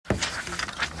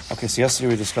Okay, so yesterday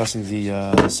we were discussing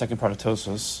the second part of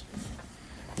Tosos,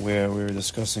 where we were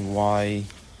discussing why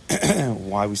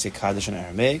we say Kaddish in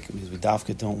Aramaic, because we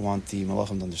dafka don't want the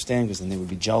Malachim to understand, because then they would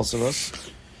be jealous of us,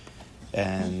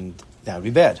 and that would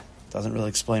be bad. Doesn't really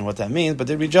explain what that means, but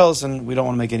they'd be jealous, and we don't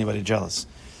want to make anybody jealous.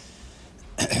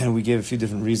 And we gave a few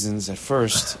different reasons at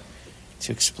first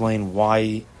to explain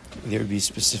why there would be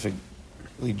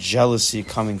specifically jealousy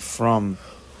coming from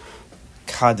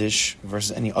Kaddish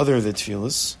versus any other of the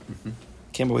tefillas.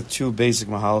 Came up with two basic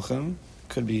mahalachim.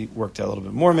 Could be worked out a little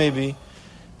bit more, maybe.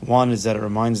 One is that it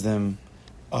reminds them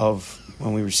of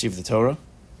when we received the Torah,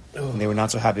 and they were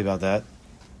not so happy about that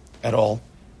at all.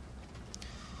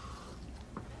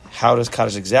 How does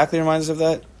Kaddish exactly remind us of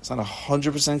that? It's not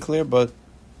 100% clear, but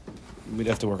we'd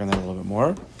have to work on that a little bit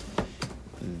more.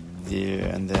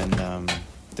 And then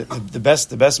the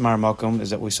best Mar Malkum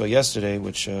is that we saw yesterday,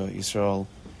 which Yisrael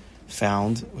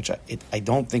found, which I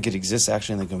don't think it exists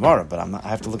actually in the Gemara, but I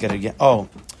have to look at it again. Oh,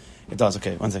 it does.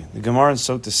 Okay, one thing. The Gemara in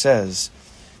Sota says,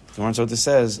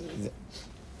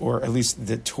 or at least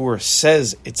the Torah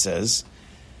says, it says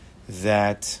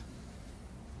that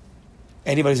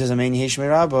anybody who says Amen Yehi Shmei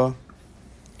Rabbah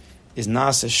is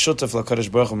Nasa Shutaf LaKadosh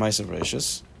Baruch Hu Ma'asav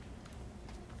Reishis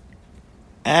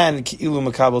and Ki'ilu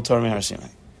Makabel Torah Mehar Sinai.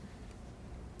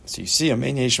 So you see,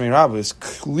 Amen Yehi Shmei Rabbah is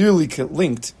clearly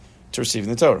linked to receiving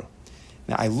the Torah.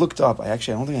 Now, I looked up. I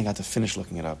don't think I got to finish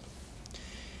looking it up.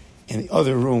 In the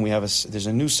other room, there's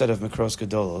a new set of Mikros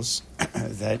Gedolos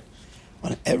that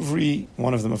on every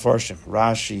one of the Mefarshim,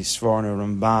 Rashi, Sforno,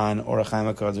 Ramban, Orach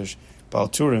Chaim HaKadosh, Baal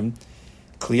Turim,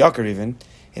 Kli Yakar even,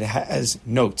 it has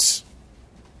notes.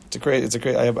 It's a great.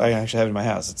 I actually have it in my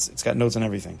house. It's got notes on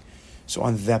everything. So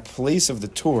on that place of the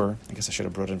tour, I guess I should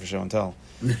have brought it in for show and tell.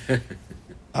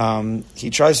 He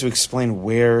tries to explain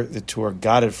where the Torah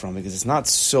got it from, because it's not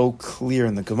so clear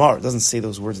in the Gemara. It doesn't say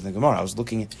those words in the Gemara.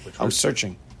 I was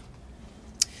searching.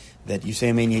 That you say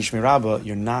Amen Yehi Shmei Rabbah,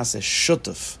 you're Nasa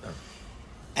Shutuf,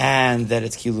 and that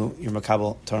it's Kilu, you're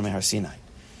Makabel Torah Mehar Sinai.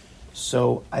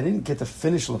 So I didn't get to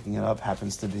finish looking it up,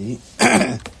 happens to be.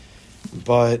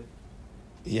 But,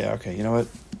 yeah, okay, you know what?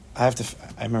 I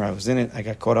remember I was in it, I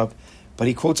got caught up. But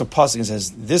he quotes a pasuk and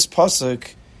says, this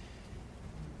pasuk,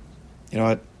 you know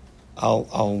what?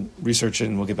 I'll research it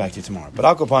and we'll get back to you tomorrow. But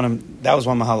I'll go upon him. That was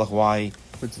one mahalach why.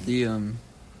 What's the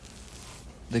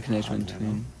connection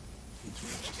between?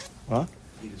 What?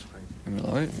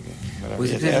 Okay.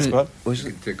 What's the connection? We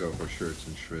can take off our shirts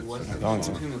and shreds. What's the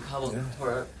connection between Makabel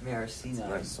Torah Mehar Sinai?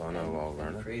 Nice, so I know I'll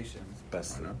learn it. Creation.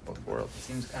 Best in both worlds. It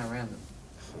seems kind of random.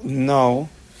 No.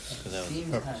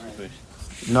 Seems kind of random.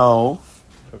 No.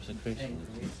 Purpose of creation.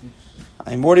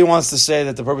 Morty wants to say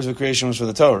that the purpose of creation was for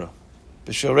the Torah.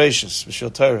 B'shil Reishis,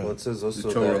 B'shil Torah. Well, it says also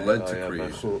The Torah that, led to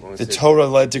creation. The Torah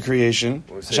led to creation.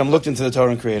 Hashem looked into the Torah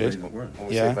and created. when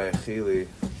we Yeah. say Vayichili,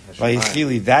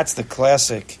 Vayichili, that's the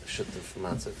classic. Shutuf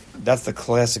Matziv. That's the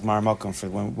classic Mar Malkum for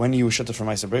when you shut from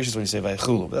Ma'asav Reishis when you say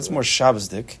Vayichulu. But that's more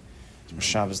Shabbosdik. It's more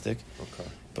Shabbosdik. Okay.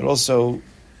 But also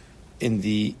in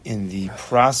the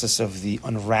process of the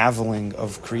unraveling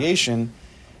of creation,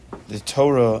 the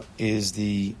Torah is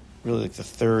really like the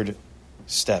third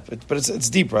step. But it's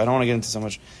deeper. I don't want to get into so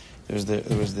much. There was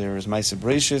Ma'asav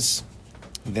Reishis,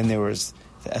 then there was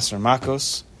the Esser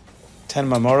Makos, 10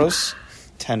 Mamoros,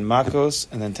 10 Makos,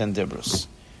 and then 10 Dibros.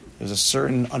 There's a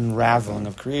certain unraveling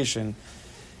of creation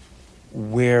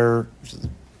where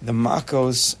the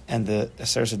Makos and the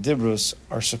Aseret Dibros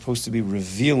are supposed to be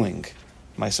revealing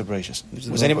Ma'asav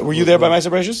Reishis. Were you there by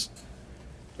Ma'asav Reishis?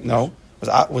 No.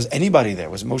 Was anybody there?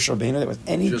 Was Moshe Rabbeinu there? Was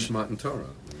any? Just Matan Torah.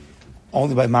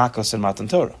 Only by Makos and Matan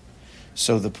Torah.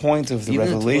 So the point of the Even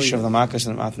revelation of the Makos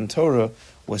and Matan Torah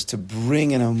was to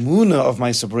bring an Amunah of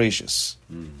Ma'asav Reishis,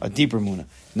 a deeper Amunah.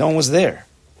 No one was there.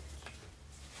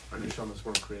 Our neshamas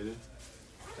weren't created.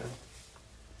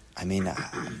 I mean, That's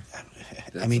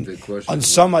a big question. on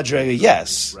some madrega,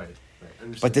 yes. Right.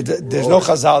 But there's no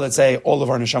chazal that say all of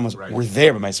our neshamas were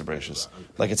there by Ma'asav Reishis,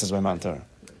 like it says by Matan Torah.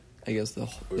 I guess the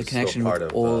still connection part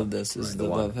with of all the- of this is right, the the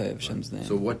one. Vav Hei of Hashem's name.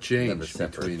 So what changed Never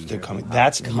separate. between... They're coming.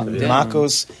 That's Come down.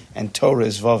 Makos and Torah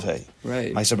is Vav Hei.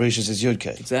 Right. Ma'asav Reishis is Yud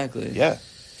Kei. Exactly. Yeah,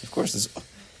 of course.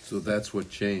 So that's what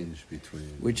changed between...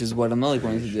 Which is what Amalek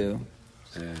wanted to do.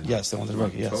 And Yes, they wanted to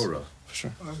work. Yes, Torah. for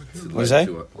sure. It What is led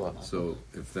that? to so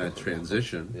if that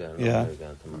transition Yeah.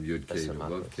 from Yud Kei to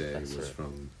Vav Kei was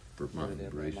from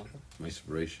Ma'asav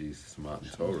Reishis to Matan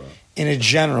Torah, In a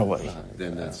general way,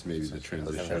 then that's maybe the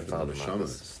transition of the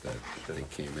Neshamas that it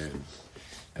came in.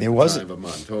 At There the was- time of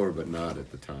Matan Torah, but not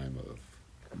at the time of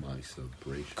Ma'asav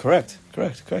Reishis. correct.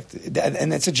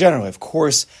 And it's a general way. Of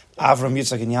course, Avram,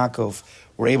 Yitzchak, and Yaakov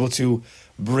were able to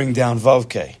bring down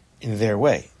Vavke in their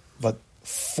way. But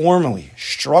formally,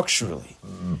 structurally,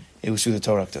 it was through the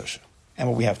Torah Kedosha and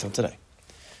what we have till today.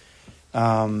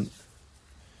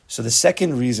 So the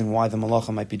second reason why the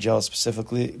Malachim might be jealous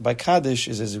specifically by Kaddish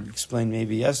is, as we explained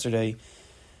maybe yesterday,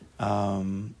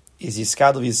 is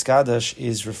Yiskadash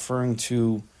is referring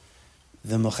to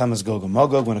the Melchemes Gog and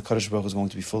Magog, when a Kaddish Baruch is going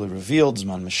to be fully revealed,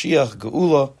 Zman Mashiach,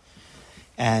 Geula,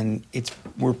 and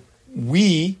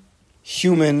we,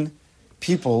 human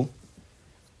people,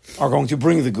 are going to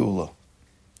bring the Geula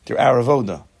through our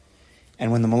avoda.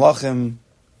 And when the Malachim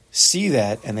see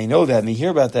that, and they know that, and they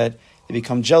hear about that, they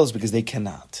become jealous because they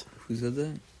cannot. Who said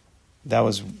that? That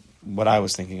was what I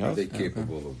was thinking Are of. they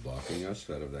capable of blocking us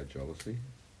out of that jealousy?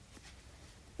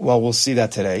 Well, we'll see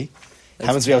that today.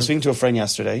 Happens to be, I was speaking to a friend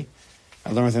yesterday.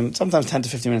 I learned with him sometimes 10 to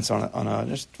 15 minutes on a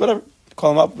just whatever.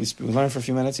 Call him up. We learn for a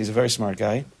few minutes. He's a very smart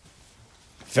guy.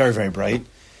 Very, very bright.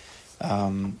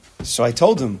 So I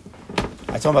told him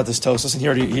about this Tosfos, and he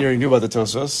already knew about the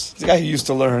Tosfos. He's a guy who used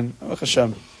to learn. Baruch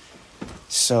Hashem.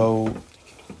 So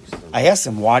I asked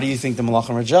him, why do you think the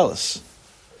Malachim are jealous?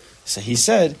 So he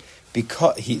said,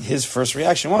 because his first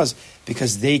reaction was,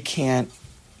 because they can't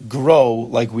grow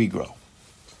like we grow.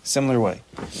 Similar way.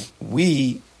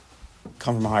 We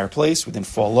come from a higher place, we then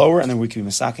fall lower, and then we can be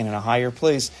misakin in a higher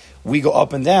place. We go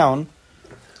up and down,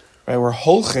 right? We're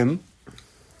holchim,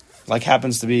 like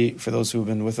happens to be, for those who have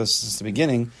been with us since the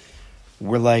beginning,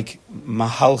 we're like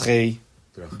mahalche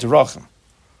derachim,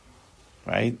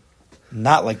 right?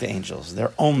 Not like the angels. They're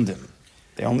omdim.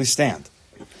 They only stand.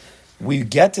 We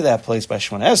get to that place by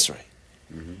Shemona Esrei.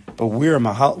 But we're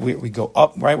we go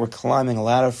up, right? We're climbing a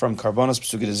ladder from Karbonos,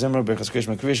 Pesukei de Zimra, Berachos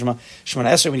Kriyishma, Kriyishma,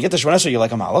 Shemona Esrei. When you get to Shemona Esrei, you're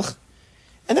like a malach.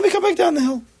 And then we come back down the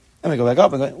hill. And we go back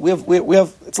up. And we have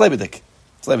it's Lebedik.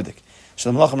 It's Lebedik.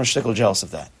 So the Malachim are shtickle jealous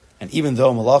of that. And even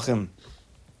though Malachim,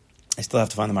 I still have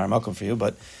to find the Maramakum for you,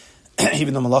 but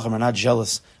even though Malachim are not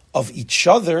jealous of each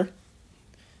other,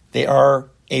 they are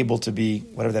able to be,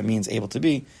 whatever that means, able to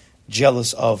be,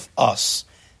 jealous of us.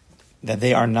 That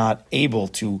they are not able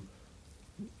to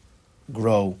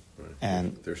grow,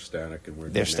 and they're static and we're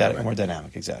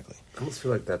dynamic. Exactly. I almost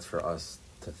feel like that's for us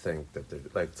to think that they're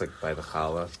like, it's like by the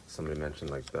challah. Somebody mentioned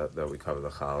like that we cover the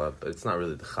challah, but it's not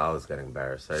really the challah is getting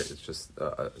embarrassed, right? It's just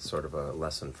a sort of a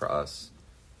lesson for us,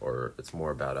 or it's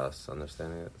more about us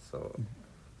understanding it. So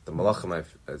the malachim,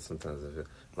 sometimes I feel,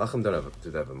 malachim do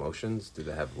they have emotions? Do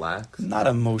they have lacks? Not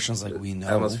emotions like we know.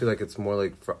 I almost feel like it's more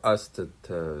like for us to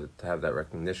have that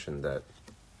recognition that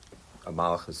a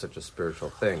malach is such a spiritual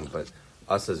thing, but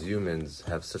us as humans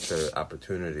have such an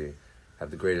opportunity, have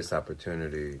the greatest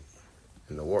opportunity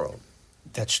in the world.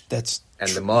 That's and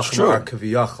the malachim are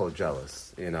kaviyachol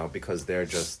jealous, because they're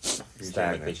just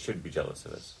stagnant. They should be jealous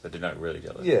of us, but they're not really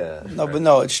jealous. Yeah,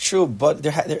 no, it's true. But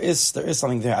there is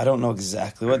something there. I don't know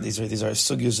exactly what these are. These are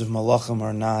sugyas of malachim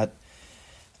are not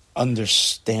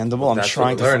understandable. That's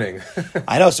what we're learning.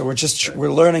 I know. So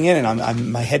we're learning in it.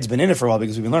 And my head's been in it for a while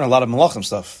because we've been learning a lot of malachim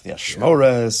stuff. Yeah,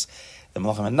 shmoras, the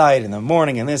malachim at night, in the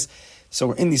morning, and this. So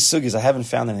we're in these sugyas. I haven't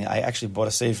found any. I actually bought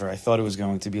a sefer. I thought it was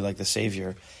going to be like the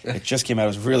Savior. It just came out. It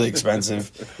was really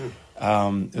expensive.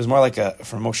 It was more like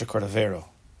from Moshe Cordovero,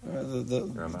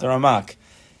 the Ramak.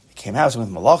 It came out with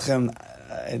malachim.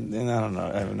 And I don't know.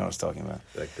 I don't know what I was talking about.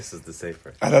 Like, this is the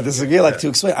safer. I thought this would be to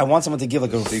explain. I want someone to give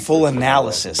like a full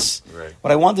analysis. Right.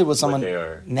 What I wanted was someone.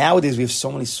 Nowadays, we have so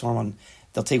many Sormon.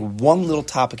 They'll take one little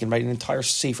topic and write an entire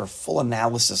sefer, full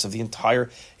analysis of the entire,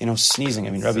 sneezing. I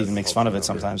mean, Rebbe even makes fun of it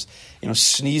sometimes.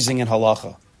 Sneezing in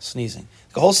halacha. Sneezing.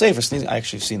 The whole sefer, sneezing. I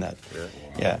actually have seen that.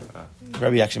 Yeah.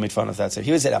 Rebbe actually made fun of that. So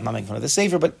he would say, I'm not making fun of the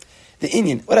sefer, but the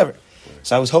Indian, whatever.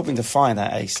 So I was hoping to find,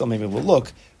 I still maybe will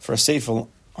look, for a sefer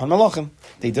on Malachim.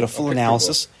 They did a full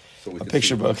analysis. A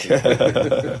picture book. Yeah,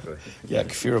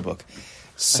 Kfira book.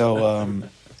 So,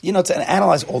 to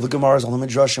analyze all the Gemaras, all the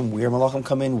Midrashim, where Malachim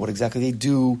come in, what exactly they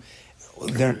do,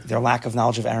 their lack of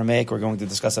knowledge of Aramaic. We're going to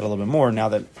discuss that a little bit more now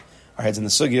that our head's in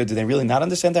the Sugya. Do they really not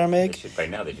understand Aramaic? By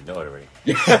now they should know it already.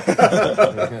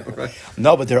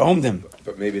 No, but they're omdim.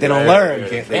 But maybe they don't learn.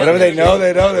 Whatever they know,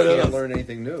 they know. They don't learn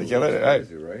anything new. They can't learn it, right?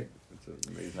 Right?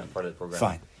 It's not part of the program.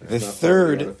 Fine. It's The not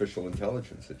third artificial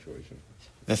intelligence situation.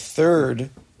 The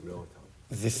third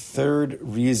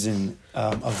reason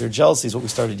of their jealousy is what we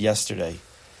started yesterday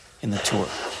in the tour.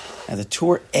 And the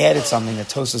tour added something that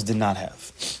Tosas did not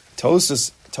have.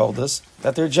 Tosas told us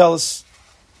that they're jealous.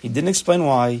 He didn't explain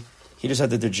why. He just said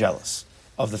that they're jealous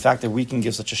of the fact that we can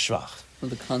give such a shvach. Well,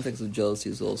 the context of jealousy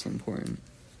is also important.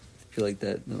 I feel like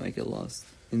that might get lost.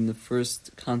 In the first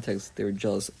context, they were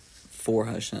jealous for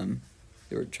Hashem.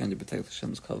 They were trying to protect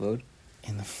Hashem's kavod.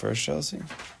 In the first jealousy?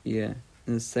 Yeah.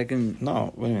 In the second...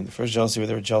 No, what do you mean? The first jealousy where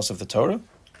they were jealous of the Torah?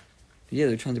 Yeah,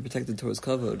 they're trying to protect the Torah's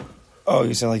kavod. Oh,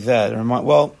 you say like that.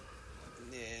 Well,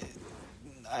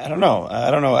 I don't know.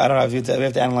 We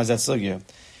have to analyze that sugya.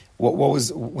 What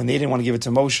was when they didn't want to give it to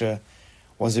Moshe?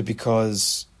 Was it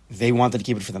because they wanted to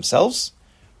keep it for themselves,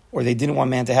 or they didn't want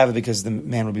man to have it because the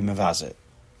man would be mevazet?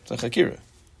 It's like Hakira.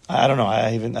 I don't know. I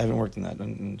haven't worked in that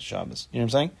in Shabbos. You know what I'm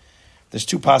saying? There's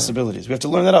two possibilities. We have to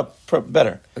learn that up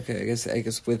better. Okay, I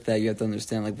guess with that you have to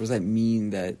understand, like, what does that mean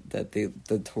that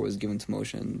the Torah was given to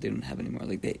Moshe and they don't have it anymore?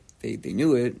 Like they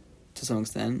knew it to some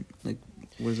extent. Like,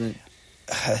 what is it?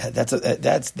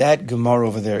 That Gemara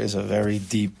over there is a very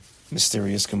deep,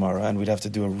 mysterious Gemara, and we'd have to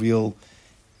do a real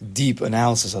deep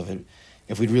analysis of it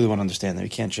if we'd really want to understand that. We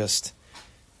can't just,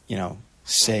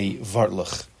 say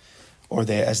vartluch, or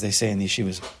as they say in the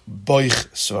yeshivas, boich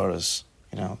svaras.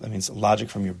 That means logic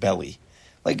from your belly.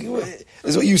 Like, this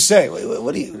is what you say.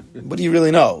 What do you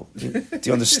really know? Do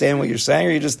you understand what you're saying,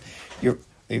 or you're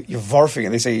varfing it?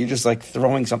 They say you're just like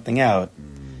throwing something out,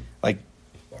 like,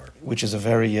 which is a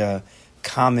very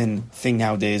common thing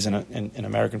nowadays in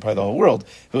America and probably the whole world.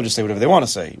 People just say whatever they want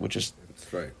to say, which is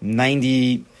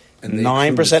 99%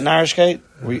 narishkeit.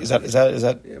 Is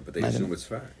that? Yeah, but they assume it's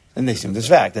fact. And they assume it's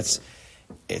fact. It's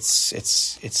scary.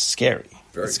 It's scary.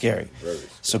 Very scary.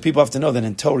 So people have to know that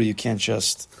in Torah you can't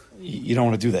you don't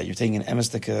want to do that. You're taking an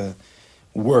emistika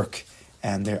work,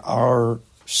 and there are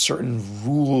certain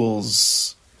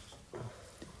rules.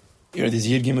 There's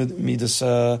Yid Gimel Midas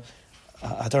Hatar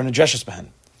Nedreshes Behen.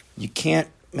 You can't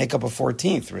make up a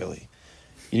 14th, really.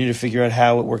 You need to figure out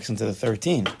how it works into the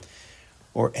 13.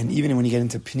 And even when you get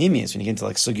into Panemius, when you get into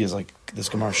like sugyas like this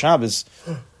Gemara Shabbos,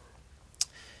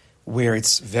 where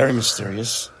it's very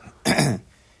mysterious,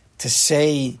 to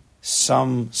say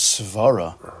some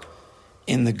svara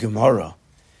in the Gemara,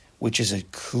 which is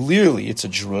clearly it's a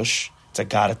drush, it's a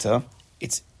gadata,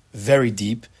 it's very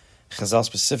deep. Chazal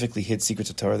specifically hit secrets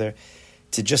of Torah there.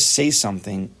 To just say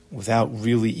something without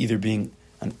really either being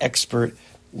an expert,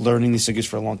 learning these sugyas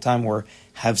for a long time, or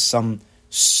have some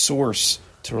source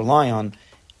to rely on,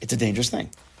 it's a dangerous thing.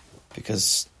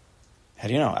 Because, how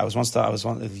do you know?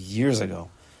 Years ago,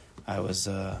 I was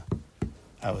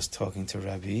talking to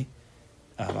Rabbi.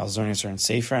 I was learning a certain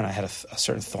sefer, and I had a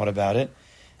certain thought about it.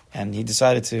 And he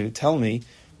decided to tell me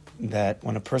that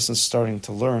when a person's starting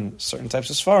to learn certain types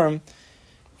of svarim,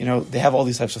 they have all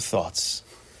these types of thoughts.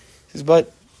 He says,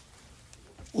 but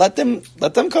let them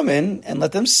come in and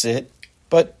let them sit,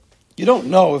 but you don't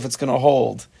know if it's going to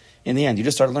hold in the end. You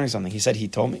just started learning something. He said, he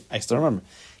told me, I still remember,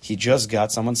 he just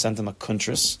got, someone sent him a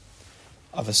kuntris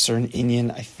of a certain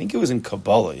Inyan, I think it was in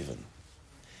Kabbalah even.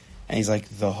 And he's like,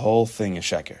 the whole thing is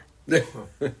sheker.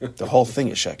 The whole thing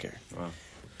is sheker. Wow.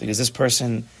 Because this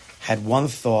person had one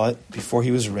thought before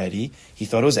he was ready. He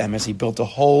thought it was emes. He built a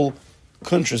whole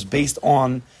kuntris based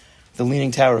on the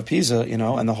Leaning Tower of Pisa,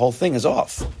 and the whole thing is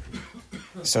off.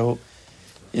 So,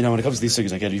 when it comes to these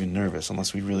things, I get even nervous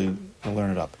unless we really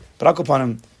learn it up. But I'll go upon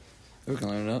him. We can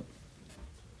learn it up.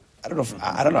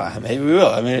 I don't know. Maybe we will.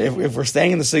 I mean, if we're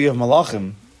staying in the Sugya of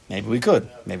Malachim, maybe we could.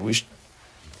 Maybe we should.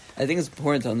 I think it's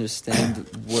important to understand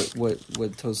what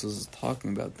Tosas is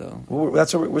talking about, though. Well,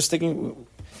 that's what we're sticking.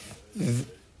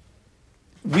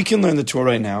 We can learn the Torah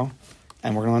right now,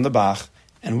 and we're going to learn the Bach,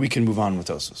 and we can move on with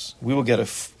Tosas. We will get a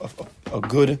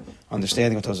good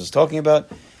understanding of what Tosas is talking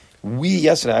about.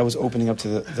 Yesterday, I was opening up to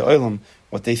the Olam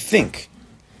what they think.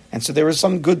 And so there was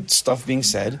some good stuff being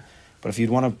said, but if you'd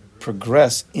want to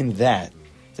progress in that,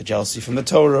 the jealousy from the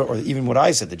Torah, or even what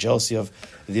I said, the jealousy of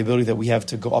the ability that we have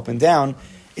to go up and down,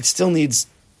 it still needs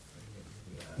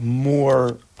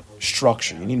more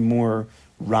structure. You need more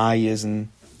rayas and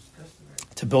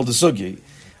to build a sugya.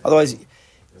 Otherwise,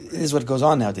 this is what goes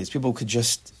on nowadays. People could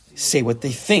just say what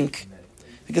they think,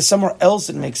 because somewhere else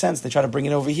it makes sense. They try to bring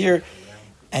it over here,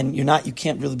 and you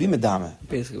can't really be medama.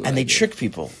 Basically, and they trick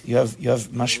people. You have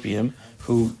mashpiyim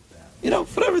who,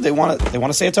 whatever they want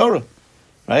to say a Torah,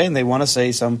 right? And they want to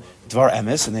say some dvar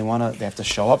emes, and they have to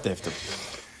show up.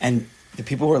 And the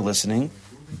people who are listening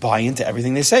buy into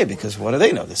everything they say, because what do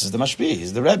they know? This is the mashpi,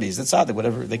 he's the rebbe, he's the tzaddik,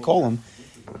 whatever they call him,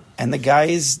 and the guy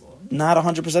is not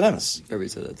 100% emes. Rebbe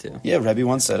said that too. Yeah, Rebbe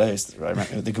once said,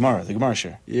 the Gemara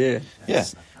share. Yeah.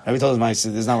 Rebbe told him, this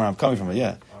is not where I'm coming from, but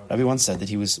yeah. Rebbe once said that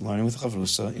he was learning with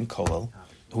Chavrusa in Kollel,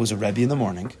 who was a Rebbe in the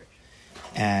morning,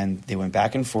 and they went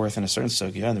back and forth in a certain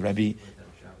sugya, and the Rebbe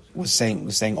was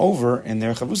saying over in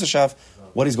their Chavrusa Shaf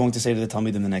what he's going to say to the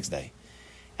Talmidim the next day.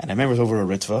 And I remember it was over a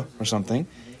Ritva or something,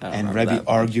 and Rebbe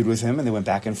argued with him, and they went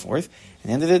back and forth. At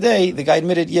the end of the day, the guy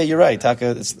admitted, yeah, you're right,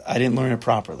 Taka, I didn't learn it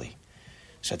properly.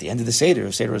 So at the end of the Seder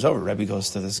was over, Rebbe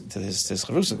goes to this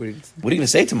Chavrusa, what are you going to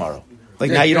say tomorrow? Like,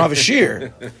 now you don't have a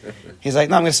shear. He's like,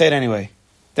 no, I'm going to say it anyway.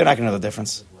 They're not going to know the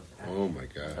difference. Oh my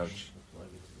gosh.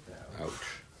 Ouch.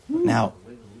 Now,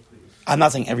 I'm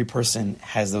not saying every person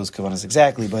has those kavanas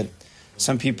exactly, but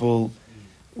some people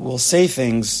will say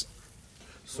things.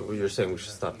 So you're saying we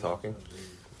should stop talking?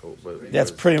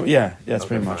 That's pretty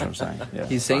much what I'm saying. Yeah.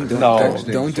 He's saying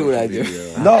don't do what I do.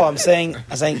 No, I'm saying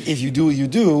if you do what you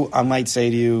do, I might say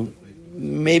to you,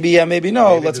 maybe yeah, maybe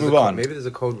no, let's move on. Maybe there's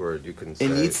a code word you can say.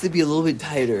 It needs to be a little bit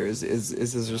tighter. Is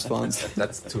his response?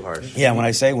 That's too harsh. Yeah, when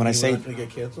I say We're not going to get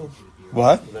canceled?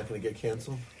 what? We're not going to get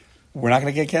canceled? We're not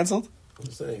going to get canceled? I'm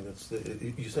saying,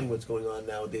 you're saying what's going on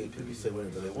nowadays, people say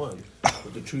whatever they want.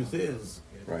 But the truth is,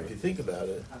 if you think about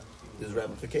it, there's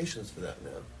ramifications for that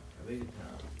now.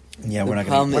 Yeah, The we're not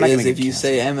problem going to is if you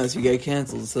say MS, you get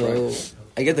canceled. So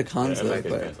I get the concept,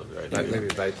 but Maybe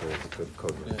Vaitel is a good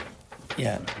code word.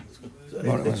 Yeah.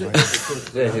 Mori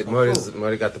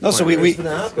got the point. No, so we It's been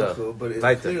happening,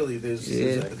 but clearly there's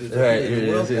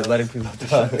You're letting people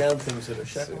shut down things that are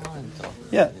shut.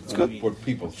 Yeah, it's good. What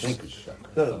people think is shut.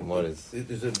 No, What is-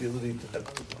 there's an ability to.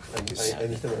 I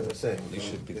understand what I'm saying. You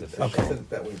should be the I Okay. said it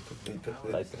that way.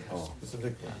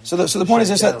 Specifically. So the point is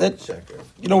just Shut that down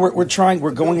checker.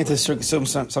 we're going into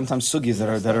sometimes sugis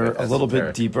that are a little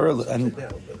bit deeper, and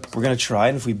we're going to try.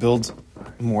 And if we build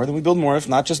more, then we build more. If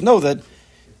not, just know that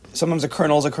sometimes a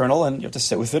kernel is a kernel, and you have to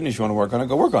sit with it. And if you want to work on it,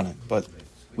 go work on it. But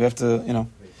we have to,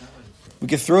 we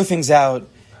can throw things out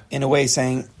in a way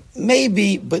saying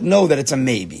maybe, but know that it's a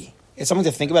maybe. It's something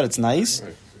to think about. It's nice,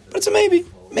 but it's a maybe.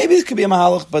 Maybe this could be a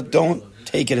mahalach, but don't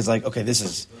take it as like, okay, this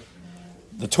is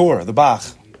the Torah, the Bach.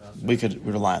 We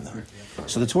rely on them.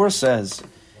 So the Torah says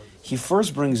he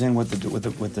first brings in what the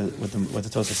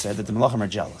Tosah said, that the Malachim are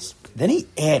jealous. Then he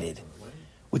added,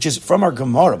 which is from our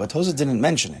Gemara, but Tosah didn't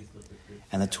mention it.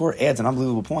 And the Torah adds an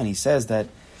unbelievable point. He says that,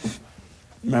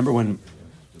 remember when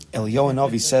Eliyahu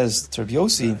Hanavi says to Rabbi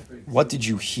Yossi, what did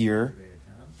you hear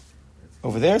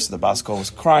over there? So the Baskol was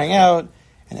crying out,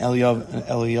 and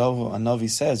Eliyahu Hanavi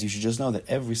says, you should just know that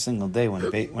every single day when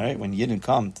Yidden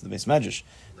come to the Beis Medrash,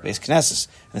 the Beis Knesses,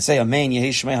 and they say, Amen, Yehi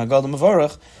Shemei HaGadol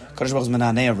Mevorach, Kadosh Baruch Hu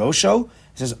Menanei Rosho,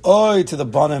 he says, Oy to the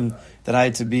Banim that I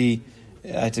had to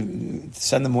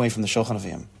send them away from the Shulchan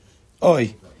Avim.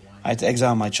 Oy, I had to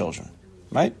exile my children.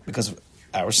 Right? Because of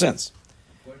our sins.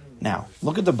 Now,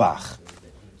 look at the Bach.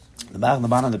 The Bach on the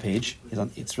bottom of the page,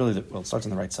 it starts on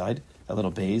the right side. That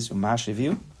little bays, Umash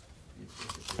review.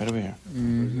 Right over here.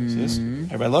 Mm-hmm. See this?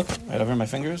 Everybody look? Right over my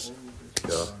fingers?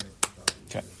 Yeah.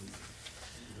 Okay.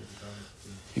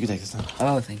 You can take this now.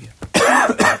 oh, thank you.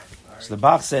 So the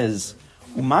Bach says,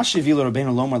 Umash review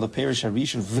Rabbeinu Lomar Leperish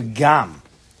Harishon V'gam.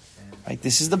 Right?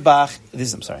 This is the Bach,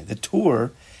 the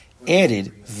Tur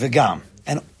added V'gam.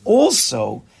 And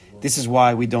also, this is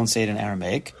why we don't say it in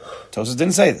Aramaic. Tosas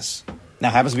didn't say this. Now,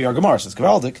 it happens to be our Gemara, so it's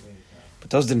Gavaldik,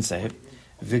 but Tosas didn't say it.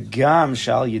 V'gam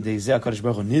shal yidei zeh HaKadosh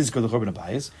Baruch Hu nizkor l'churban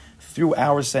habayis. Through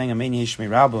our saying, Amen Yehi Shmei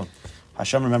Rabba,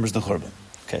 Hashem remembers the Churban.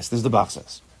 Okay, so this is the Bach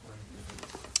says.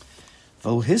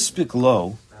 V'lo hispik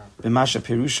lo b'masha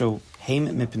perusho heim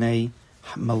mipnei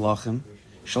malachim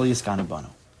shal yiskanu bano.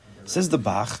 Says the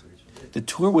Bach, the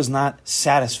Tur was not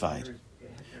satisfied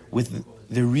with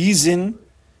the reason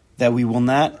that we will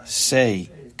not say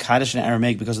Kaddish in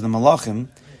Aramaic because of the Malachim,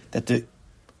 that the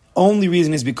only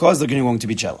reason is because they're going to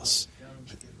be jealous.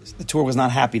 The Torah was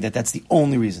not happy that that's the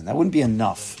only reason. That wouldn't be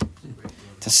enough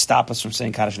to stop us from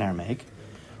saying Kaddish in Aramaic.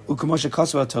 Ukamosha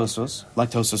Kosova Tosos,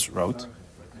 like Tosos wrote,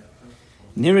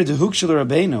 Nira Dehuk Shel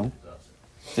Rabbeinu,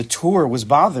 the Torah was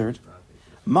bothered.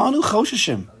 Manu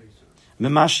Choshishim,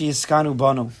 Mimashi Yiskanu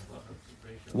Banu.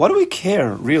 What do we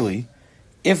care, really,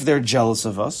 if they're jealous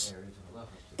of us?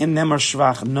 In them are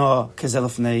shvach no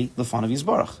kezelifnei lefanav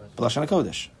yizbarach b'lashon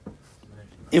hakodesh.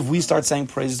 If we start saying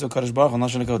praises to Kadosh Baruch on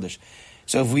lashon hakodesh,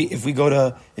 so if you go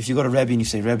to Rebbe and you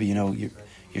say, Rebbe,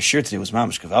 your shir today was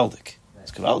mamish kavaldik,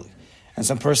 it's kavaldik, and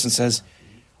some person says,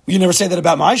 well, you never say that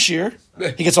about my shir,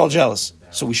 he gets all jealous.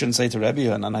 So we shouldn't say to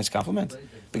Rebbe a nice compliment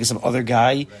because some other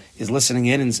guy is listening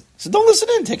in and says, don't listen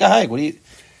in, take a hike. I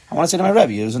want to say to my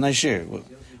Rebbe, it was a nice shir. What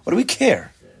do we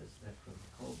care?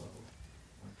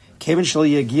 There's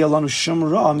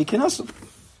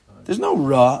no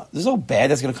ra, there's no bad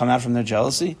that's going to come out from their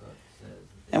jealousy.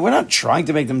 And we're not trying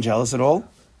to make them jealous at all.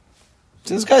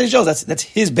 So this guy is jealous, that's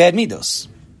his bad midos.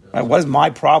 Right? What is my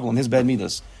problem, his bad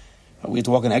midos? We have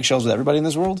to walk on eggshells with everybody in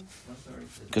this world?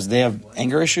 Because they have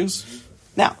anger issues?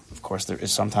 Now, of course, there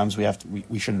is sometimes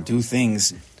we shouldn't do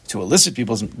things to elicit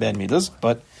people's bad midos,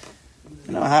 but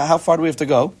how far do we have to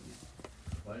go?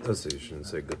 So you shouldn't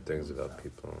say good things about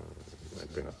people.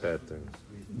 Bring up bad things,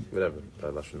 whatever.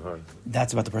 Lashon hara.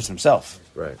 That's about the person himself.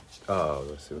 Right. Oh,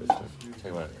 I see what you're saying.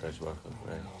 Talking about Kadosh Baruch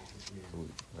Hu,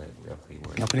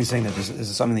 right? Nobody's saying that this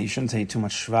is something that you shouldn't say too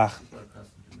much shvach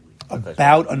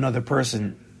about another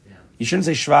person You shouldn't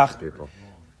say shvach People.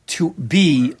 to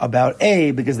B about A,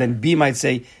 because then B might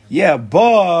say, yeah,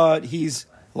 but he's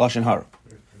lashon hara.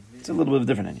 It's a little bit of a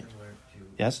different idea.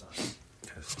 Yes?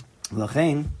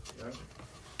 L'chein,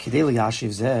 kidei liyashiv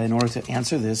zeh, in order to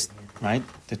answer this, right?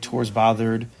 The Torah's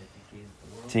bothered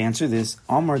to answer this.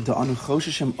 Amar da'anu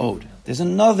chosheshem od. There's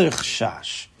another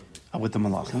chashash with the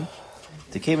malachim.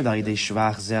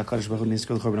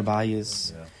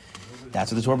 That's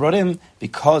what the Torah brought in,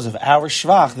 because of our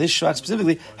shvach, this shvach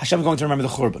specifically, Hashem is going to remember the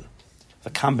Churban. The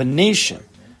combination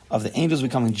of the angels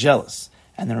becoming jealous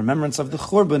and the remembrance of the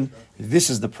Churban, this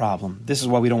is the problem. This is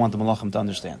why we don't want the Malachim to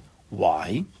understand.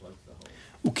 Why?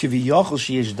 And Kiviyachol,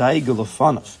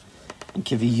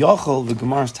 the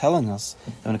Gemara is telling us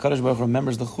that when the Kadosh Baruch Hu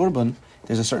remembers the Churban,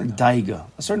 there's a certain daiga,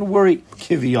 a certain worry,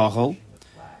 Kiviyachol,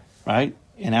 right?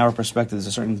 In our perspective, there's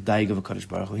a certain daiga of a Kadosh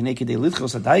Baruch Hu. Hinei kidei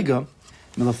lidchos hadaiga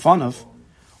milafanav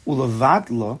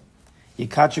ulavatla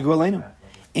yikachagu aleinu.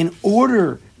 In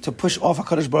order to push off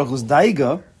HaKadosh Baruch Hu's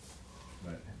daiga,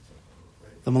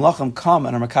 the malachim come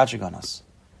and are makachig on us.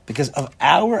 Because of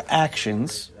our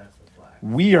actions,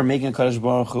 we are making HaKadosh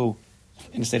Baruch Hu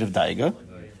in a state of daiga.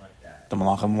 The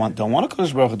malachim don't want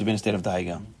HaKadosh Baruch Hu to be in a state of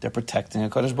daiga. They're protecting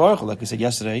HaKadosh Baruch Hu. Like we said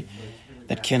yesterday,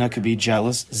 that Kina could be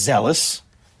jealous, zealous.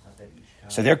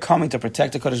 So they're coming to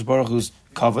protect HaKadosh Baruch Hu's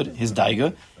covered, his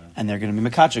daiga, and they're going to be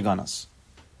makachig on us.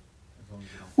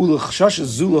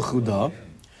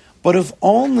 But if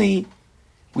only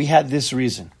we had this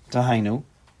reason, Tahainu,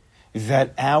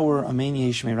 that our Ameni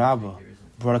Yishmei Rabbah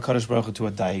brought HaKadosh Baruch Hu to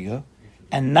a daiga,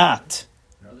 and not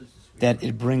that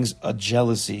it brings a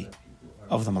jealousy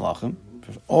of the malachim.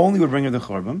 If only would bring her the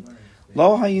chorban,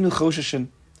 lo hayinu chosheshin,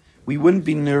 we wouldn't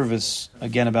be nervous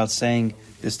again about saying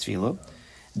this tefillah.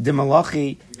 The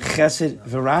malachi chesed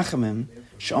v'rachamim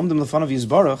she'omdim lefanav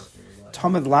yizbarach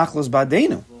tamid lachlos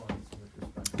ba'deinu,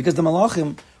 because the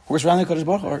malachim who are surrounding Kadosh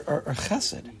Baruch Hu are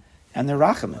chesed and they're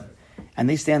rachamim, and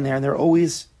they stand there and they're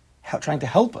always trying to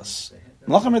help us.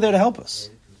 Malachim are there to help us.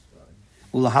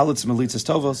 Ulahalitz melitzas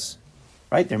tovos,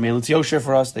 right? They're melitz yosher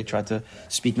for us. They try to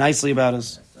speak nicely about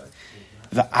us.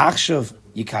 V'achshav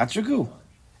yikatragu,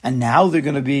 and now they're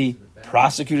going to be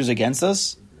prosecutors against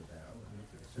us.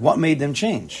 What made them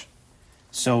change?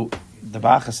 So the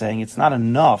Bach is saying it's not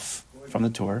enough from the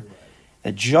Torah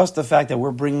that just the fact that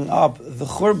we're bringing up the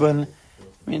Churban,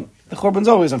 I mean, the Churban's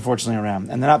always unfortunately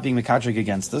around, and they're not being mekatrik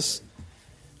against us.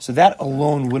 So that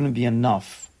alone wouldn't be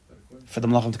enough for the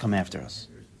Malachim to come after us.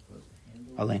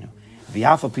 Aleinu.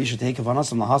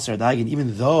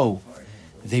 Even though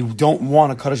they don't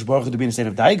want a Kadosh Baruch Hu to be in a state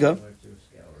of daiga,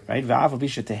 right? Their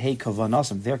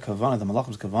kavana, the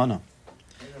Malachim's kavana,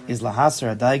 is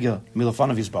lahaser adaiga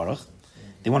milafanav yisbarach.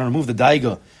 They want to remove the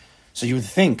daiga. So you would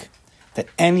think that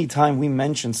any time we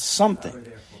mention something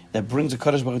that brings a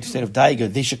Kadosh Baruch Hu to a state of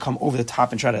daiga, they should come over the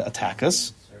top and try to attack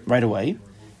us right away.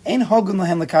 Ein hogun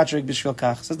lahem lekatrik b'shvil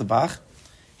kach, says the Bach.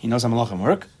 He knows how malachim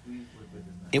work.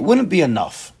 It wouldn't be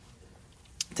enough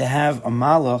to have a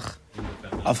malach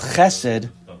of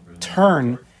chesed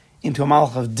turn into a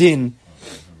malach of din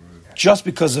just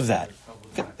because of that.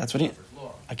 Okay, that's what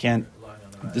I can't.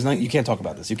 You can't talk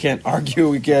about this. You can't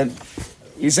argue. You can't.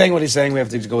 He's saying what he's saying. We have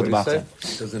to go with the Bach.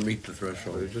 Doesn't meet the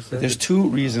threshold. There's two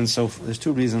reasons. There's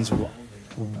two reasons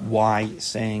why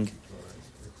saying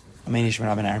Amen Yishmei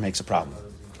Rabbah in Aram makes a problem.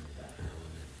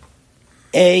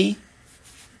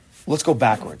 Let's go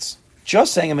backwards.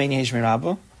 Just saying Amen Yishmei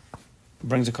Rabbah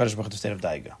brings a Kadosh Baruch Hu to a state of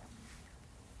daiga.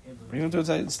 Bring him to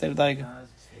a state of daiga.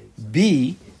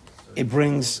 B, it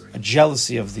brings a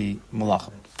jealousy of the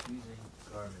malachim.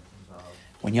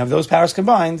 When you have those powers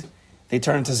combined, they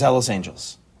turn into zealous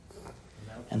angels.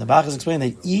 And the Bach is explaining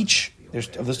that each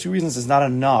of those two reasons is not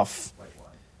enough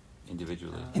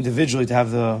individually to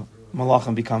have the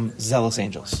malachim become zealous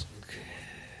angels.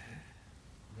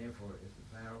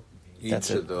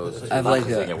 That's it. I've like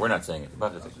we're not saying it.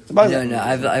 No.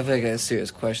 I've like a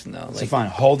serious question though. So fine,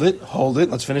 hold it.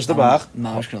 Let's finish the Bach.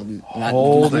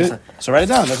 Hold it. So write it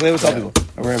down. That's the way we tell people.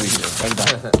 Or wherever you do it. Write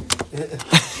it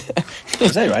down.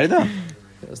 Say, write it down.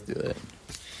 Let's do that.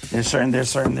 There's certain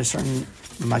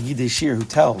Magidei Shir who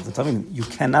tell me you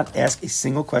cannot ask a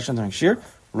single question during Shir.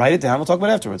 Write it down. We'll talk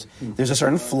about it afterwards. There's a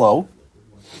certain flow,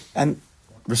 and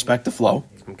respect the flow.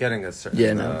 I'm getting a certain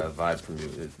vibe from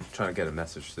you. You're trying to get a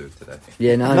message through today.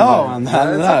 Yeah, I'm not.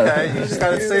 It's okay. You just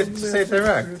gotta say it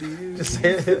direct. Just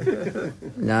say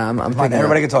it. Nah, I'm fine.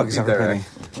 Everybody can talk except for Penny.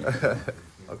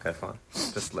 Okay, fine.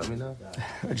 Just let me know.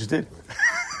 I just did.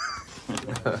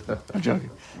 I'm joking.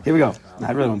 Here we go.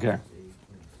 I really don't care.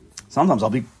 Sometimes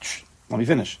let me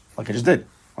finish, like I just did.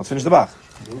 Let's finish the Bach.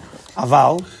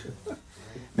 Aval,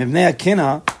 mibnei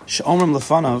akina. She'omrim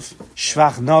lefanov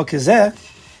shvach no kazeh.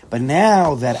 But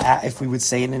now that if we would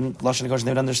say it in Lashon HaKodesh,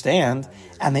 they would understand,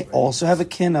 and they also have a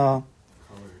kinna.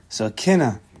 So a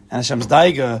kinna and Hashem's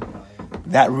daiga,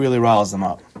 that really riles them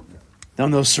up.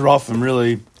 Then those seraphim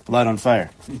really light on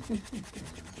fire.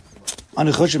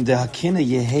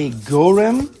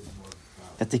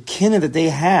 That the kinna that they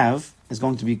have is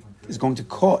going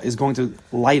to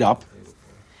light up.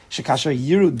 Shekasha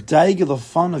yiru daiga the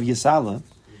fun of Yisala,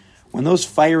 when those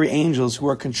fiery angels who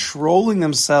are controlling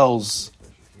themselves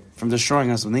from destroying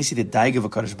us, when they see the daiga of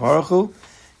HaKadosh Baruch Hu,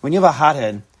 when you have a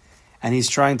hothead and he's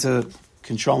trying to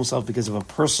control himself because of a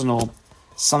personal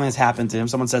something that's happened to him,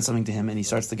 someone said something to him and he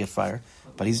starts to get fire,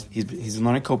 but he's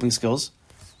learning coping skills.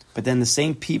 But then the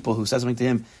same people who said something to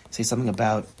him say something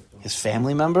about his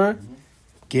family member,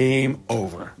 game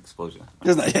over. Explosion.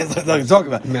 There's nothing to talk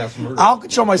about. I'll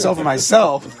control myself for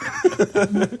myself.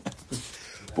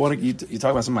 But when you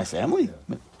talk about some of my family,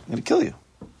 I'm going to kill you.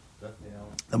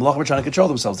 The Malachim are trying to control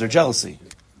themselves. They're jealousy.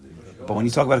 But when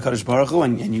you talk about HaKadosh Baruch Hu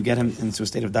and you get him into a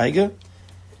state of daiga,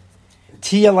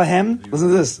 Tia Lahem, listen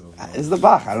to this. This is the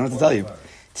Bach. I don't know what to tell you.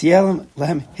 Tia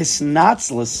Lahem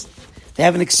hisnatzlus. They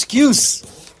have an excuse.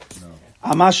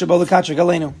 Amasha bolakachak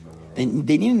aleinu.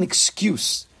 They need an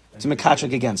excuse to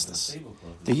mekachak against us.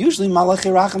 They're usually malachi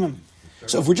rachamim.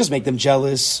 So if we just make them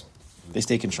jealous, they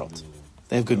stay controlled.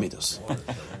 They have good midos.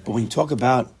 But when you talk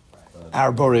about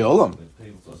our Borei Olam,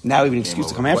 now we have an excuse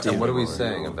to come after you. And what are we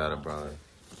saying about it, brother?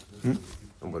 And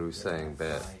what are we saying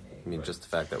bad? I mean, just the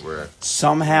fact that we're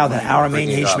somehow that our main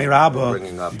Yeshmei Rabbah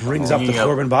brings up the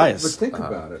Korban bias. But think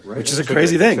about it, right? Which is a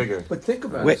crazy thing. But think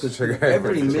about it.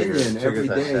 Every minyan, every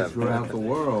day throughout the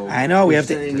world. I know we have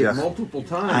to saying it multiple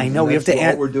times. I know we have to.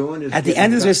 What we're doing is at the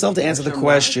end of this, we still have to answer the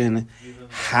question: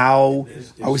 how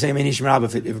are we saying main Yeshmei Rabbah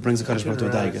if it brings the Kadosh Baruch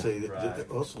Hu to a daiga?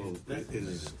 Also,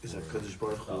 is a Kadosh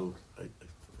Baruch Hu. I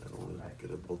don't want to get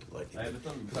a multiply.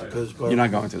 You're not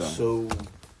going to though.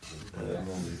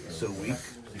 So weak,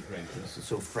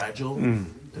 so fragile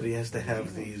that he has to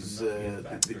have these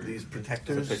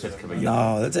protectors.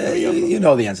 No, that's you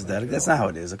know the answer to that. That's not how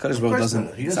it is. A Kadosh Baruch Hu doesn't.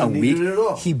 It's not weak.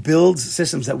 He builds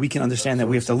systems that we can understand that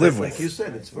we have to live with. Like you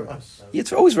said, it's for us. Yeah,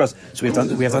 it's always for us. So we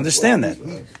have to understand that.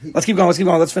 Let's keep going. Let's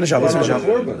finish up.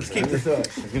 Let's keep the thought.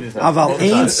 Aval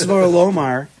ein svar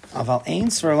lomar. Aval ein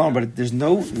svar lomar. But there's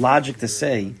no logic to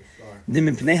say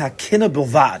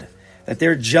that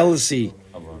their jealousy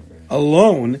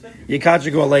alone,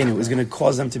 Yikachigu Aleinu, is going to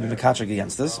cause them to be Mekachik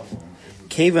against us.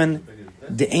 Kavan,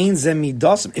 the Ein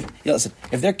Zemidosim.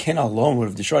 If their kin alone would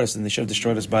have destroyed us, then they should have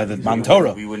destroyed us by the Mount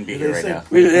Torah. We wouldn't be here right now.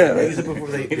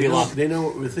 They know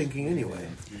what we're thinking anyway.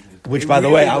 Which, by the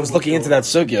way, I was looking into that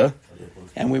sugya,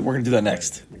 and we're going to do that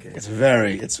next. It's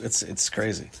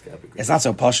crazy. It's not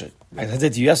so pashut. I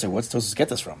said to you yesterday, what's Tosfos get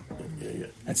this from?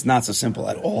 It's not so simple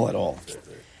at all.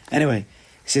 Anyway,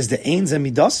 he says the Ein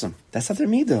Zemidosim. That's not their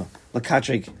midah.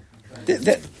 Lakachik.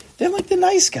 They're like the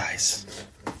nice guys,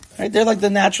 right? They're like the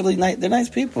naturally nice. They're nice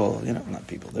people, not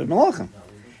people. They're malachim.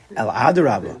 El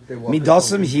adarabba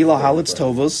midosim hila halitz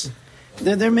tovos.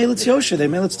 They're melitz yosha. They're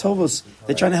melitz tovos.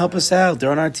 They're trying to help us out.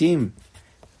 They're on our team.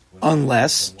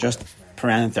 Unless, just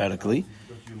parenthetically,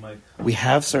 we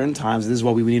have certain times. This is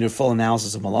what we need a full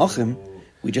analysis of malachim.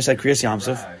 We just had Kriyas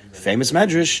Yamsuf, famous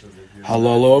medrash.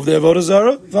 Halalo of the Avodah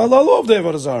Zarah, halalo of the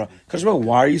Avodah Zarah. Because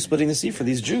why are you splitting the sea for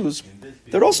these Jews?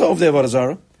 They're also of the Avodah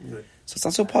Zarah. So it's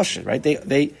not so pashut, right?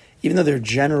 They even though their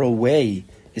general way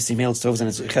is to mail tovs and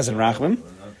it's ches and rachmim,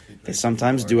 they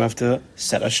sometimes do have to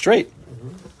set us straight.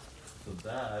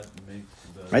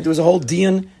 Right? There was a whole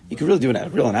dian. You could really do a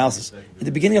real analysis at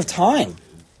the beginning of time,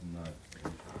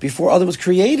 before Adam was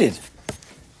created.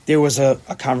 There was a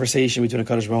conversation between a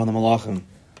Kadosh Baruch Hu and the Malachim.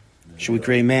 Should we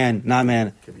create man, not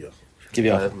man?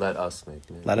 let us make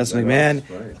man. Let us make man.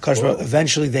 Right.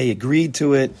 Eventually, they agreed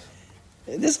to it.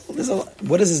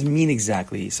 What does this mean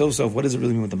exactly? So, what does it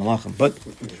really mean with the Malachim? But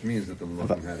which means that the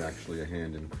Malachim had actually a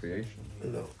hand in creation.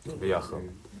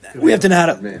 We have to know how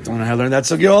to learn that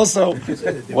sugya also.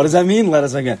 What does that mean? Let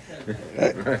us again.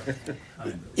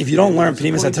 If you don't learn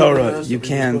Pnimis HaTorah, you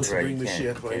can't.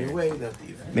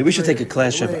 Maybe we should take a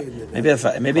class. Maybe if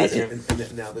we're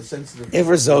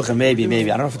zocha, maybe. I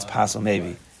don't know if it's possible.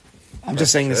 Maybe. I'm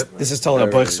just saying this. This is totally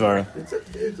a boich svara.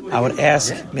 I would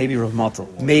ask maybe Rav Matel,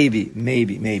 maybe,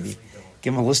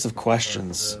 give him a list of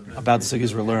questions about the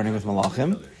sugyas we're learning with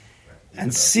Malachim,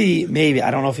 and see maybe. I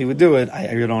don't know if he would do it.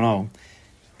 I really don't know.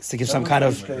 It's to give some kind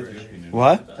of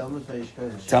what?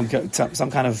 Some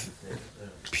kind of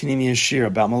Pneumiya shir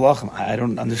about Malachim. I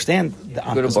don't understand the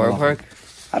Go to Borough Park?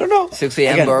 I don't know. 6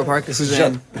 a.m. Borough Park. This is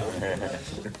just.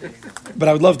 But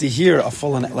I would love to hear a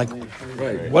full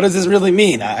Right. What does this really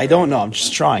mean? I don't know. I'm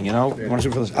just trying, you know.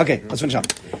 Okay, let's finish up.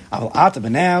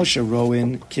 But now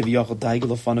Sharoin Kiviyachol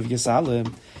Daigel fun of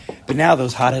Yesalim. But now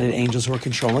those hot-headed angels who are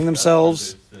controlling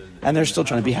themselves, and they're still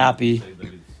trying to be happy.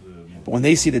 But when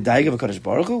they see the Daigel of Hakadosh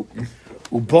Baruch Hu,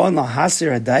 Ubon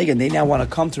lahasir Daigel, and they now want to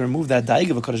come to remove that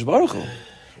Daigel of Hakadosh Baruch Hu.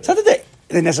 It's not that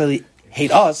they necessarily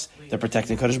hate us; they're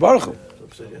protecting Hakadosh Baruch Hu.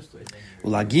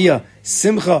 Ulagia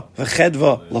simcha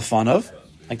v'chedva lafanav,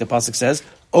 like the pasuk says,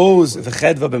 oz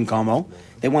v'chedva b'mkamo.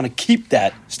 They want to keep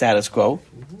that status quo.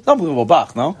 It's unbelievable,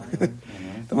 Bach, no?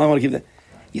 They want to keep that.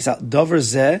 Yisal dover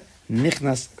zeh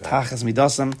nichnas tachas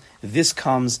midasam. This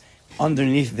comes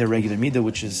underneath their regular midah,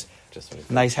 which is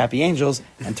nice, happy angels,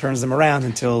 and turns them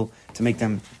around to make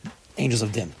them angels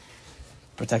of din,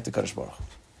 protect the Kadosh Baruch.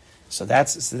 So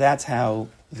that's how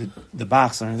the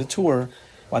Bachs learned the tour.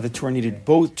 Why the tour needed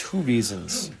both two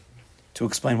reasons to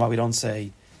explain why we don't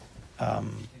say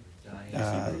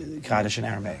Kaddish in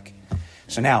Aramaic.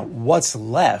 So now, what's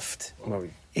left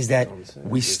is that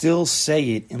we still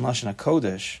say it in Lashon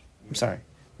HaKodesh. I'm sorry.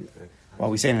 Well,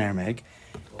 we say it in Aramaic,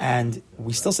 and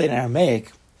we still say it in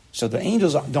Aramaic. So the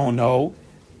angels don't know;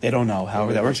 they don't know.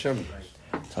 However, that works. So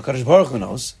HaKadosh Baruch Hu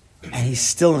knows, and he's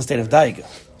still in a state of daiga.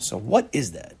 So what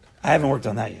is that? I haven't worked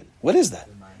on that yet. What is that?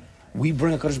 We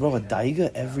bring HaKadosh Baruch Hu a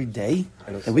daiga every day.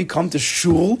 That we come to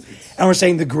shul and we're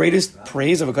saying the greatest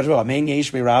praise of HaKadosh Baruch Hu, Amen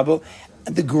Yesh Me'Rabo,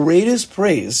 and the greatest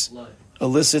praise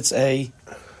elicits a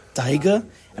daiga,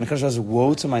 and HaKadosh Baruch Hu says,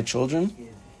 "Woe to my children."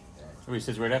 So he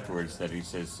says right afterwards that he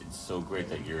says it's so great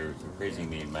that you're praising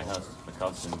me in my house,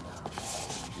 and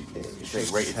it's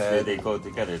like right. They go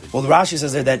together. Well, the Rashi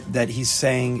says there that he's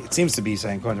saying, it seems to be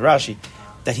saying, according to Rashi,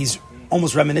 that he's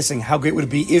almost reminiscing how great would it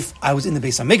be if I was in the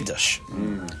Beis Hamikdash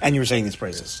and you were saying these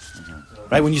praises.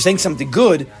 Right? When you're saying something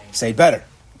good, say it better.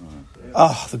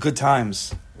 Oh, the good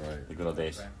times. Right. The good old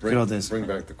days. Bring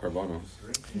back the korbanos.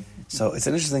 So it's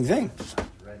an interesting thing.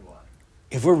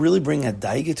 If we're really bringing a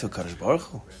daiga to a Kadosh Baruch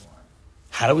Hu,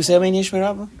 how do we say Amen Yesh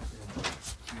Me'Rabo?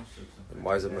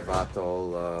 Why is it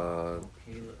Mevatel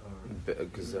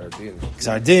Gzardin?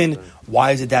 Gzardin.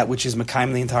 Why is it that which is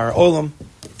Mekayim the entire Olam?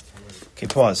 Okay,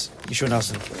 pause. Yeshua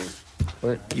Nelson.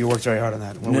 What? You worked very hard on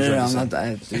that. No, I'm not.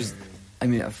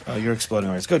 Oh, you're exploding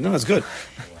already. It's good. No, it's good.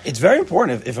 It's very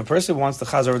important if a person wants to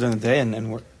chaz over during the day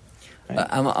and work. Right?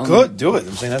 I'm good, do it.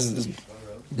 I'm saying that's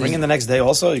bring in the next day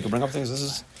also. You can bring up things. This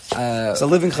is it's a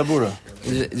living Chabura.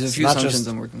 There's a few assumptions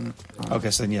I'm working on.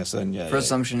 Okay, so then yeah. First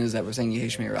assumption is that we're saying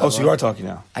Yesh Me'Rabo. Oh, so you are talking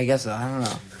now. I guess so. I don't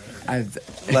know.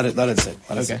 Let it sit.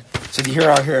 Okay. So do you hear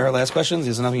our last questions?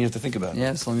 There's nothing you have to think about.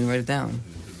 Yeah, so let me write it down.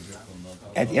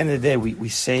 At the end of the day, we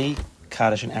say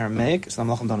Kaddish in Aramaic, so the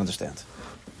Malachim don't understand.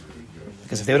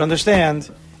 Because if they would understand,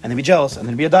 and they'd be jealous, and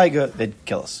there'd be a daiga, they'd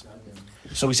kill us.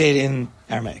 So we say it in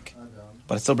Aramaic.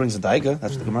 But it still brings a daiga.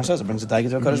 That's what the Gemara says. It brings a daiga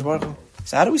to a Kadosh Baruch Hu.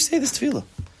 So how do we say this tefillah?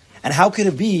 And how could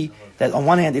it be that on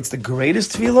one hand it's the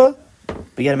greatest tefillah,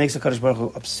 but yet it makes the Kadosh Baruch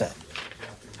Hu upset?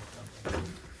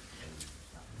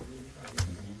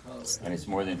 And it's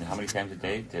more than how many times a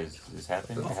day does this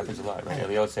happen? It happens a lot, right?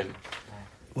 Elio said.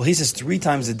 Well, he says 3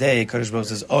 times a day. Kadosh Baruch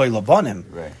Hu says, "Oy labanim."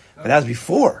 Right. But that was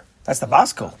before. That's the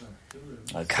Baskol.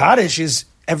 Kaddish is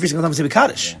every single time we say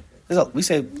Kaddish. Yeah. We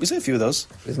say a few of those.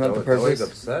 It's not the purpose.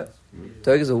 Upset.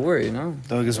 Dog is a worry, you know?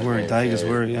 Dog is worried. Dog is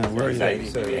worried. Yeah, worried.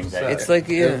 It's like,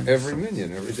 yeah. Every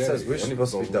minion, every day. It says we're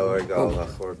supposed to be dog.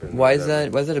 Why is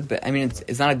that? Why is that a bit? I mean,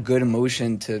 it's not a good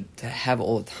emotion to have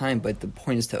all the time, but the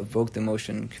point is to evoke the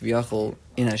emotion, Kiviyachol,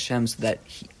 in Hashem, so that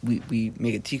we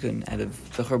make a tikkun out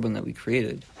of the churban that we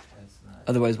created.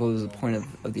 Otherwise, what was the point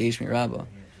of the Yesh Me'Rabo?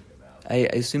 I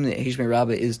assume that Yesh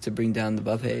Me'Rabo is to bring down the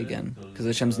Bavhe again, because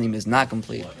Hashem's name is not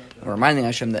complete. We're reminding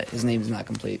Hashem that His name is not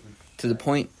complete, to the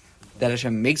point that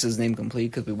Hashem makes His name complete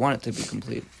because we want it to be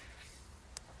complete.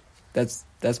 That's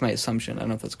my assumption. I don't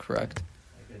know if that's correct.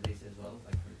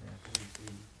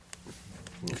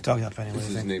 You can talk about it Is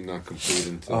His name not complete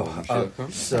until Mashiach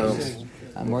comes? So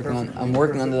I'm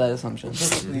working under that assumption.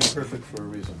 Perfectly imperfect for a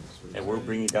reason. And we're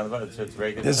bringing down the vote, so it's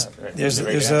very good.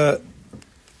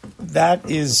 That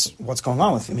is what's going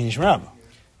on with Yesh Me'Rabo.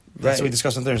 That's what we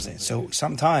discussed on Thursday. So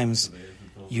sometimes,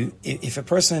 if a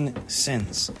person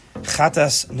sins,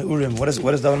 chatas neurim, what does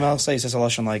David Melech say? He says a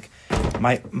lashon like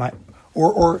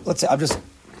or let's say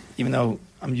even though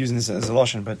I'm using this as a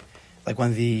lashon, but like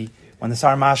when the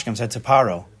Sar Mashkim said to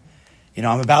Paro,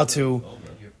 I'm about to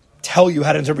tell you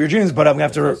how to interpret your dreams, but I'm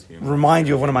going to have to remind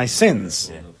you of one of my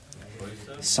sins.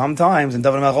 Sometimes, and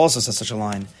David Melech also says such a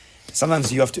line,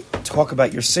 sometimes you have to talk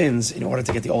about your sins in order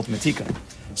to get the ultimate tikkun.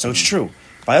 So it's true.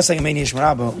 By us saying Amen Yesh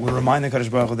Me'Rabo, we're reminding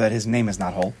Kadosh Baruch Hu that His name is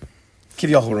not whole.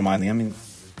 Kiviyachol reminding him,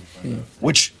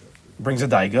 which brings a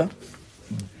daiga.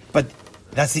 But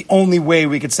That's the only way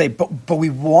we could say, but we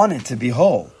want it to be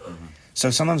whole. So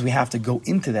sometimes we have to go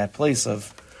into that place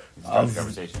of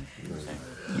conversation.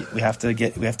 We have to.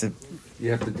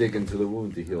 You have to dig into the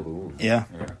wound to heal the wound. Yeah.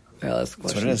 That's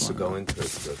what it is. To go into it,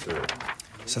 to go through it.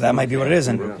 So that might be what it is,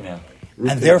 and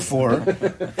therefore,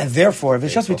 if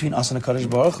it's just between us and the Kadosh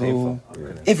Baruch Hu,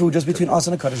 if it were just between us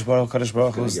and the Kadosh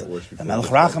Baruch Hu, the Melech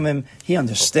Rachamim, he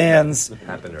understands.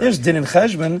 There's din in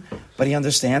cheshbon, but he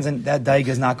understands, and that daig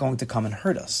is not going to come and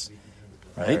hurt us,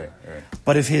 right?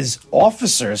 But if his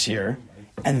officers here,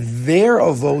 and their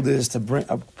avoda is to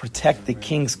protect the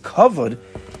king's kavod,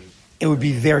 it would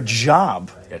be their job.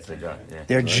 That's their job. Yeah.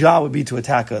 Their job would be to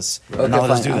attack us. Okay, now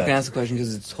let us fine. do I'm that. gonna ask a question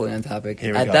because it's totally on topic.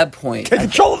 Here we At go. that point, Can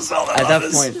control himself. at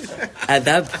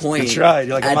that point, You tried.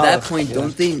 You're like a at malach. that point,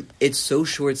 don't think it's so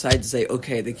short-sighted to say,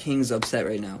 okay, the king's upset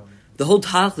right now. The whole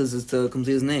tachlis is to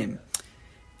complete his name.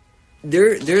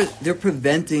 They're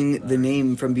preventing the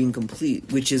name from being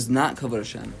complete, which is not kavod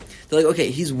Hashem. They're like, okay,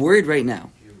 he's worried right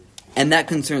now, and that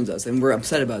concerns us, and we're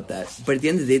upset about that. But at the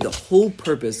end of the day, the whole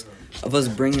purpose of us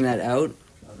bringing that out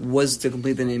was to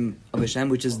complete the name of Hashem,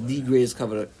 which is the greatest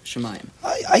kavod Shemayim.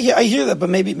 I hear that, but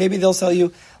maybe they'll tell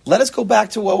you, let us go back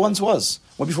to what once was,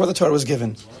 what before the Torah was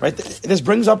given. Right? This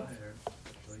brings up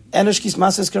Enosh Kis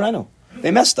Mases Karenu.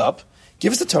 They messed up.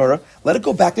 Give us the Torah. Let it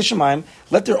go back to Shemayim.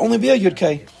 Let there only be a Yud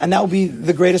Kei, and that will be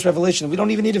the greatest revelation. We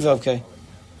don't even need a Vav Kei.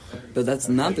 But that's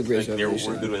not the greatest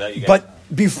revelation. We're good without you guys.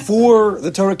 But before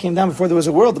the Torah came down, before there was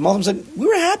a world, the Malachim said, we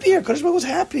were happy here. Kadosh Baruch Hu was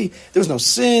happy. There was no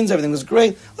sins. Everything was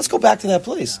great. Let's go back to that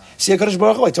place. See, Kadosh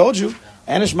Baruch Hu, I told you.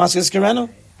 Anish Maskes Kerenu.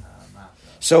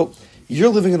 So you're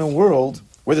living in a world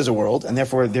where there's a world, and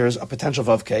therefore there's a potential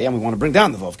Vav Kei, and we want to bring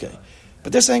down the Vav Kei.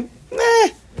 But they're saying,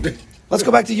 let's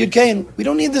go back to Yud Kei, and we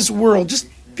don't need this world. Just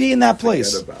be in that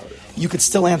place. You could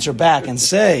still answer back and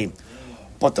say,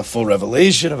 but the full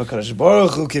revelation of a Kadosh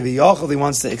Baruch Hu, Kiviyachol, he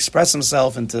wants to express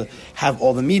himself and to have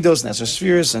all the midos and Esser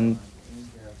spheres, and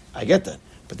I get that.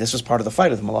 But this was part of the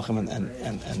fight of the Malachim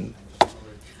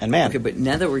and man. Okay, but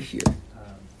now that we're here,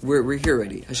 we're here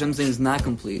already. Hashem's name is not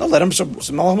complete. No, let him. So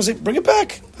Malachim will say, bring it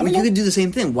back. I mean, you could do the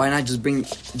same thing. Why not just bring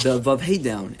the Vav Hey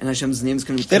down, and Hashem's name is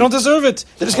going to be... They don't deserve it.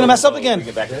 They're just going to mess up again.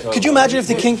 Could you imagine if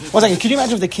the king... One second. Could you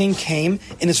imagine if the king came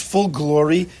in his full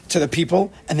glory to the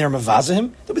people and they're mavaza him?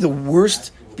 That would be the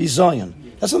worst bizayon.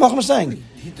 That's what the Malachim are saying.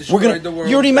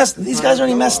 You already messed... These guys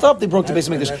already messed up. They broke the base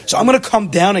of Mikdash. So I'm going to come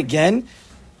down again,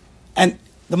 and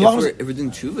the Malachim... If we're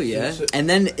doing tshuva, yeah. And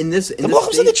then in this... The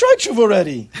Malachim said they tried tshuva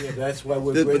already. Yeah, that's why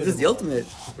we're... But this is the ultimate.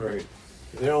 Right.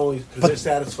 They're only... Because they're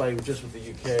satisfied just with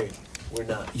the UK. We're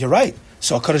not. You're right.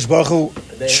 So HaKadosh Baruch Hu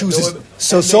chooses...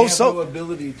 They have no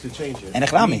ability to change it. And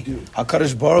Echlami,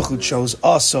 HaKadosh Baruch Hu chose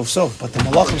us, so. But the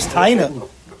Malachim's taina...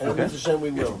 And with Hashem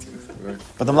we will.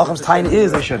 But the Malachim's taina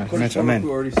is they shouldn't. Amen. We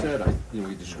already said, he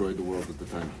destroyed the world at the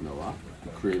time of Noah. He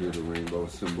created a rainbow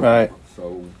symbol. Right.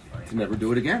 So to never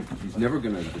do it again. He's never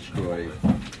going to destroy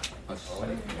us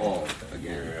all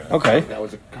again. Okay. That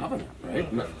was a covenant,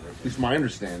 right? At least my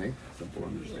understanding, simple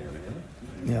understanding.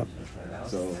 Yep.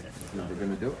 So never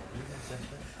going to do it.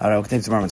 All right, we'll continue tomorrow.